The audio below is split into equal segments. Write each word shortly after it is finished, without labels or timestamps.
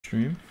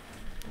stream.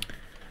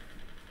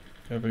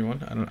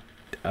 Everyone,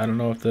 I don't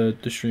know if the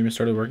stream has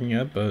started working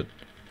yet, but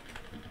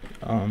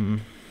I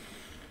don't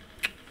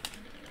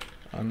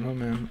know,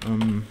 man.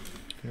 You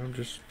know, I'm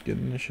just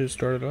getting this shit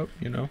started up,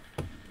 you know.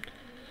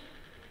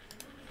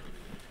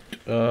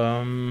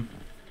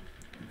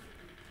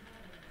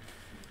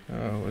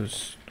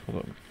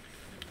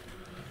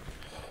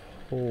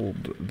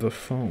 Hold the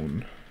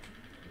phone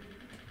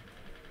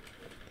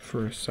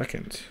for a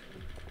second.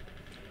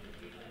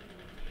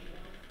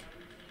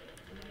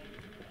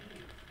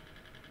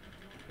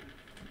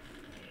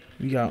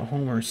 We got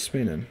Homer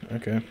spinning.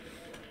 Okay.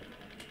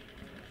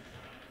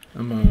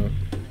 I'm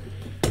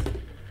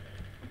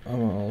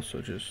gonna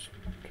also just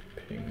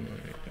ping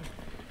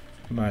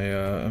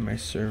my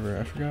server.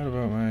 I forgot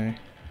about my.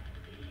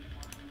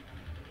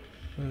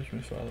 Where's my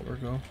follower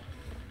go?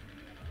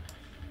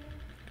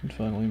 Can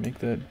finally make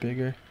that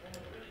bigger.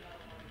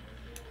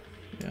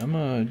 Yeah, I'm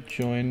gonna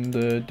join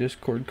the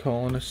Discord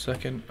call in a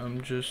second.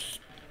 I'm just,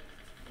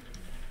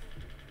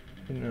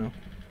 you know.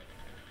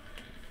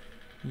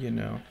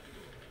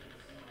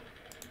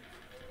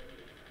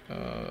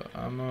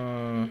 I'm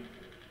gonna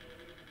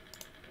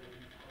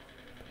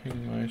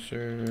ping my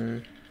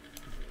server.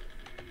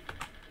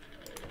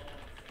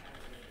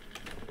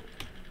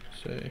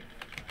 Say.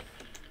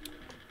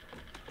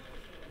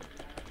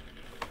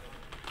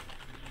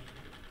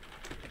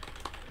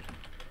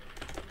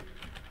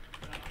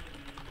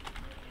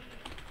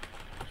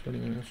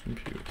 Starting an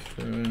AtticSMP with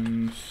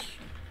friends.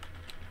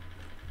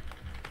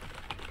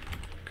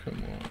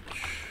 Come watch.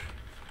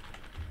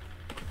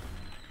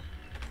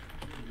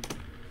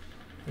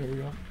 There we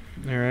go.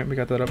 Alright, we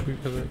got that up. We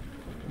got it.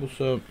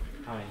 What's up?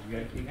 Hi, you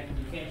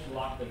can't just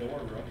lock the door,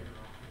 bro.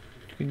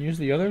 You can use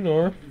the other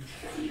door.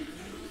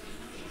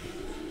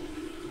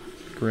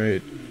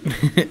 Great.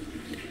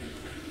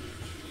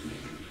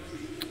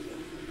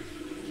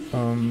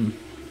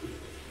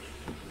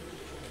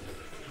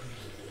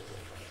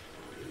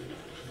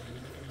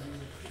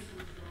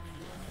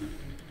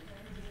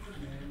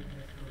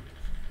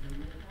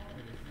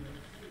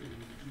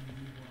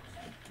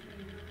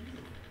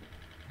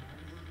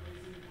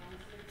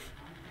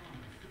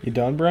 You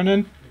done,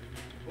 Brennan?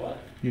 What?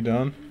 You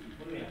done?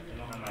 What do you mean?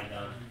 How am I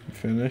done? You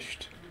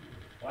finished?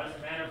 Why does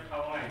it matter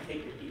how long I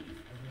take to eat?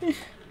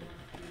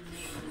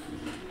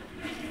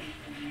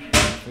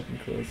 Fucking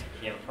close.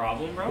 You have a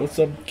problem, bro? What's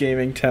up,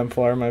 Gaming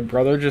Templar? My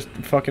brother just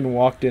fucking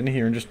walked in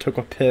here and just took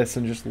a piss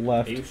and just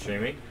left. Are you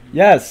streaming?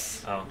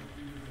 Yes! Oh.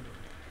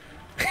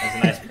 That's a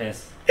nice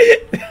piss.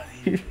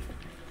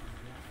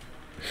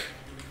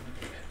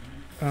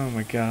 Oh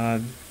my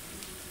god.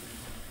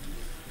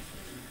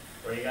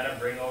 Bro, you gotta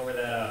bring over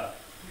that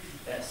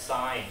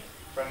sign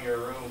from your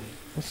room.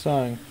 What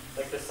sign?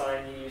 Like the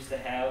sign you used to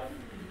have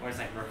where it's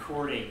like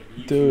recording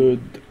YouTube.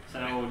 Dude. So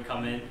no one would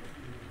come in.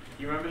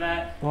 You remember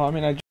that? Well, I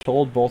mean, I just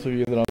told both of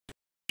you that I was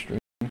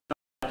streaming.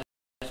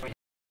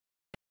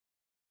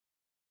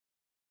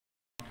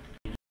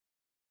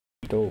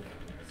 Dope.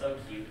 So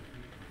cute.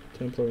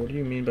 Templar, what do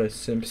you mean by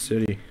Simp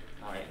City?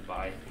 Alright,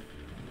 bye.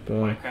 Bye.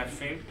 Minecraft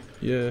stream?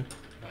 Yeah.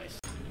 Nice.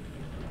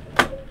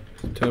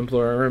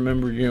 Templar, I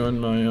remember you on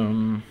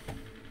my,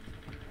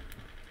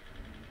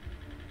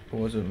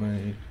 what was it,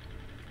 my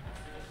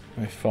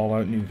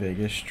Fallout New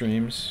Vegas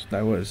streams.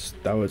 That was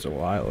a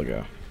while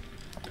ago.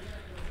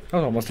 That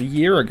was almost a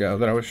year ago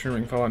that I was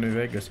streaming Fallout New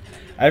Vegas.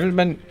 I haven't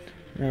been,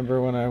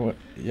 remember when I went,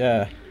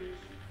 yeah.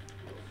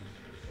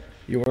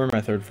 You were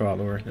my third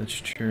follower, that's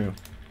true.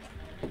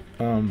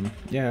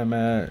 Yeah, I'm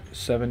at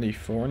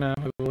 74 now,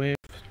 I believe.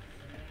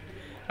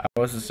 I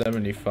was at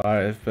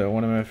 75, but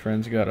one of my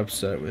friends got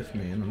upset with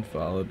me and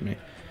unfollowed me.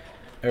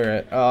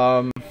 Alright,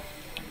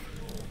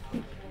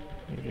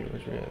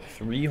 viewers, we have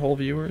 3 whole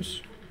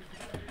viewers.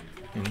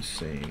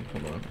 Insane.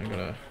 Hold on,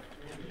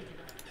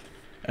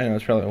 I know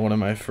it's probably one of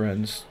my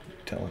friends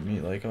telling me,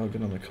 like, I'll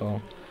get on the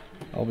call.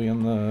 I'll be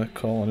on the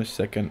call in a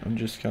second. I'm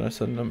just kind of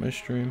setting up my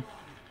stream.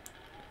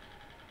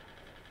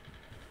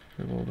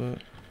 For a little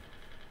bit.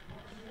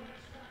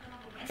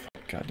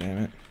 God damn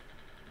it.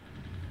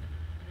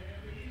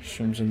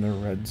 Stream's in the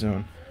red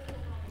zone.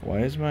 Why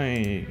is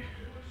my...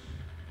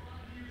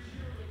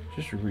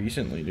 Just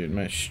recently, dude,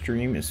 my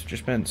stream has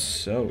just been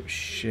so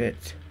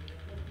shit.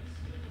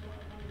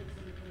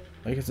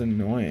 Like, it's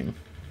annoying.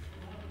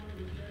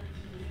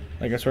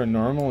 Like, I swear,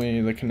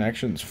 normally the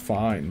connection's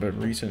fine, but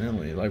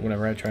recently, like,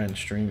 whenever I try and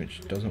stream, it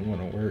just doesn't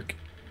want to work.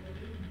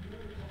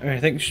 I mean, I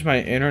think just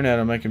my internet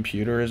on my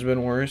computer has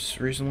been worse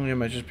recently. It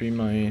might just be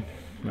my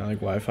like,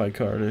 Wi-Fi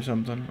card or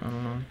something. I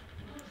don't know.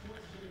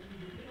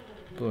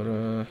 But,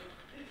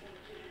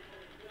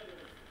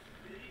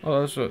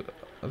 oh, that's what...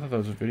 I thought that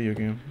was a video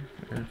game.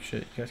 Or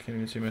shit, you guys can't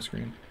even see my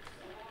screen.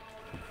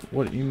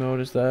 What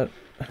emote is that?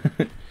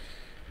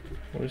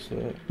 What is that?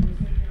 Is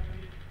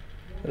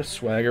that a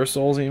Swagger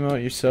Souls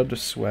emote? You subbed to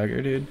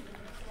Swagger, dude?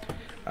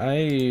 I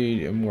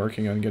am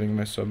working on getting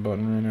my sub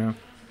button right now.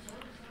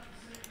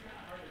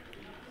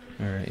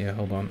 Alright, yeah,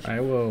 hold on. I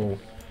will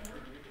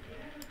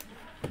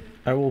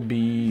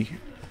be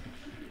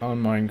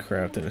on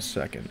Minecraft in a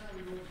second.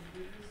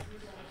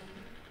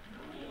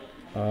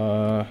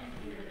 There's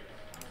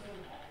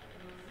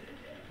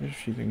a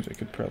few things I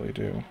could probably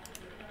do.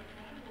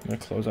 I'm gonna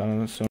close out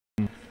on some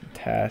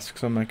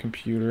tasks on my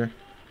computer.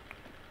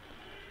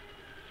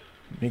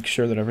 Make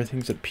sure that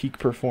everything's at peak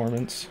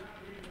performance.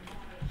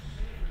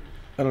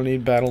 I don't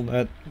need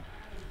BattleNet.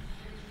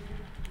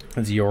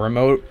 That's your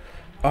remote?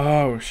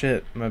 Oh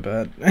shit, my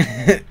bad.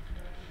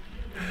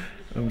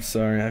 I'm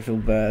sorry, I feel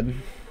bad.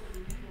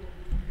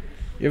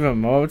 You have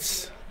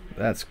emotes?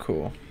 That's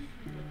cool.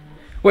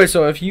 Wait,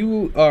 so if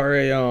you are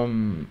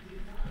a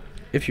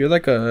if you're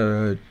like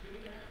a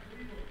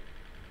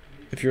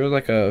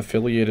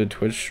affiliated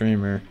Twitch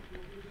streamer,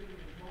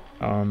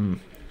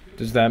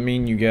 does that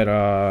mean you get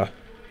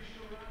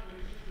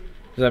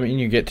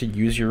to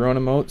use your own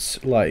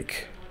emotes?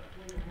 Like,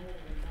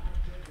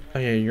 oh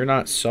yeah, you're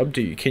not subbed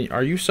to.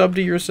 Are you subbed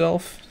to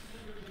yourself,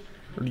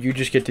 or do you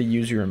just get to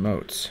use your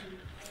emotes?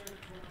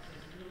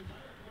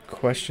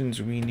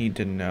 Questions we need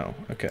to know.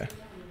 Okay.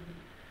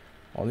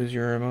 All these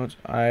are emotes.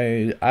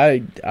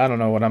 I don't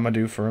know what I'm gonna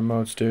do for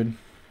emotes, dude.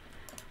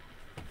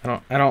 I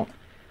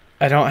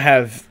don't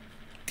have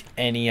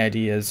any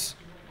ideas.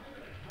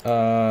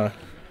 I'll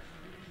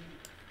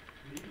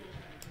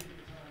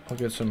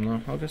get some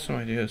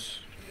ideas.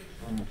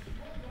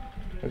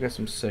 I'll get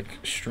some sick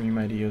stream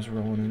ideas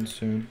rolling in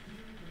soon.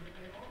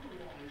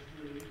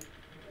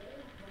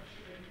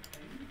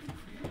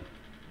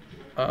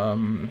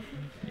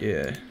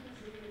 Yeah.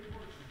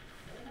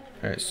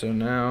 Alright, so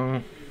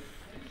now...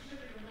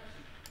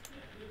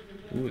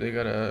 Ooh, they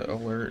got a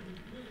alert.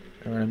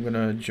 Alright, I'm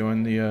gonna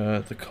join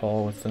the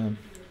call with them.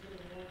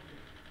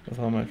 With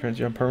all my friends.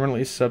 Yeah, I'm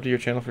permanently subbed to your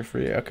channel for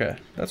free. Okay,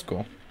 that's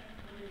cool.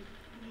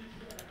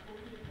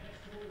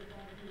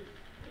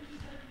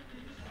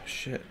 Oh,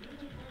 shit.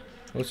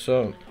 What's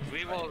up?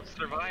 We will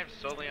survive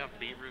solely off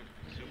beetroot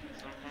soup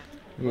somehow.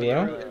 We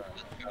will?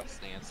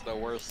 It's the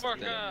worst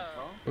thing.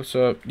 What's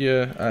up?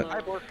 Yeah,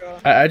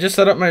 I just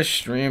set up my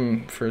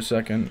stream for a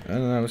second,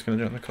 and then I was gonna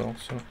join the call,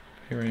 so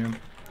here I am.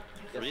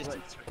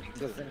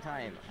 Just in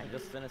time. I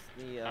just finished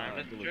the.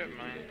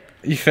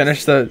 You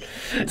finished the.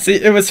 See,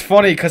 it was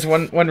funny because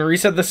when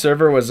reset the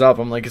server was up,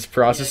 I'm like, is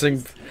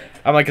processing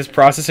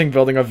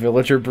building a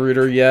villager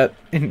brooder yet?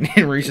 And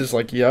Reese is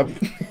like, yep.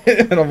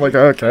 And I'm like,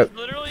 okay. That's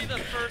literally the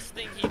first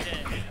thing he did.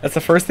 That's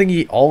the first thing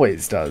he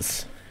always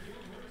does.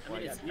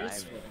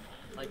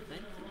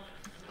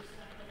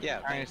 Yeah.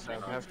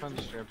 Have fun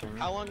stripping.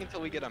 How long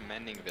until we get a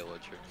mending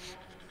villager?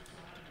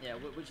 Yeah,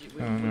 would you?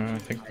 I don't know. I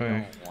think my.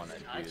 don't want to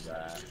do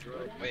that.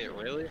 Wait,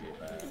 really?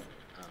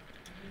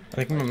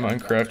 I think my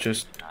Minecraft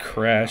just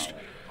crashed.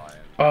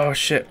 Oh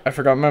shit! I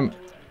forgot my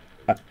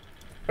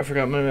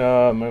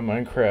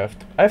Minecraft.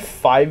 I have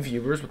 5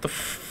 viewers. What the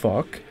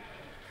fuck?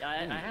 Yeah, I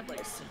had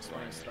like 6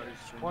 when I started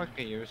streaming.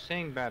 Walker, you're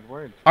saying bad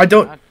words. I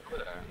don't,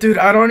 dude.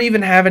 I don't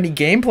even have any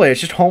gameplay. It's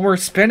just Homer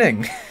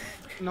spinning.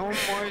 No more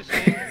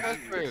saying cuss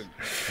words.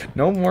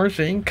 No more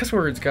saying cuss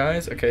words,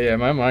 guys. Okay, yeah,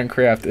 my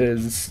Minecraft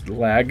is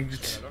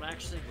lagged